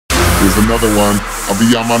Here's another one. I'll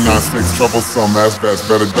be on my 9-6 troublesome ass bats,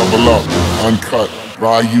 better double up. Uncut,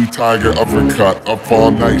 Ryu Tiger uppercut. Up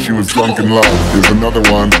all night, she was drunk in love. Here's another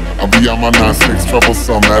one. I'll be on my 9-6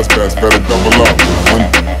 troublesome ass bats, better double up.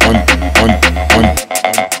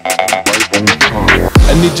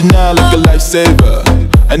 I need you now like a lifesaver.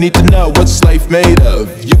 I need to know what's life made of.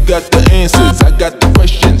 You got the answers, I got the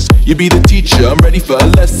questions. You be the teacher, I'm ready for a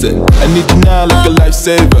lesson. I need you now like a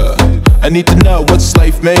lifesaver. I need to know what's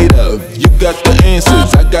life made of. You got the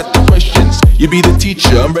answers, I got the questions. You be the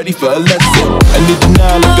teacher, I'm ready for a lesson. I need you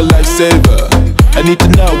now like a lifesaver. I need to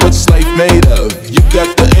know what's life made of. You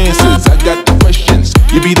got the answers, I got the questions.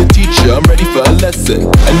 You be the teacher, I'm ready for a lesson.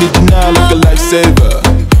 I need you now like a lifesaver.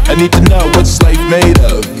 I need to know what's life made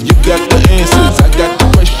of. You got the answers, I got the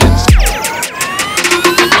questions.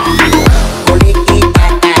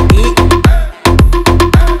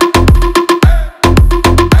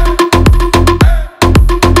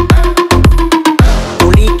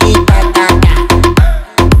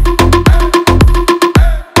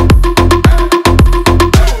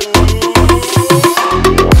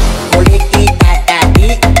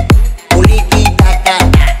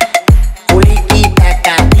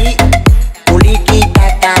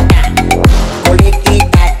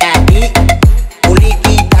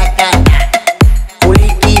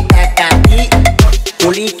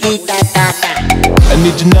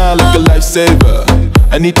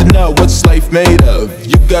 I need to know what's life made of.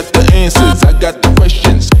 You got the answers, I got the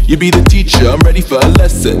questions. You be the teacher, I'm ready for a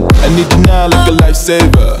lesson. I need you now like a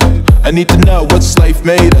lifesaver. I need to know what's life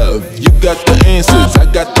made of. You got the answers, I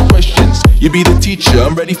got the questions. You be the teacher,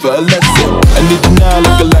 I'm ready for a lesson. I need you now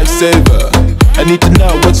like a lifesaver. I need to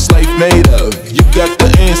know what's life made of. You got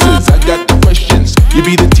the answers, I got the questions. You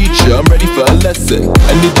be the teacher, I'm ready for a lesson.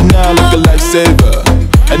 I need you now like a lifesaver.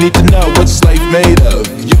 I need to know what's life made of.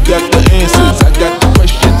 You got the answers, I got the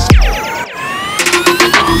questions.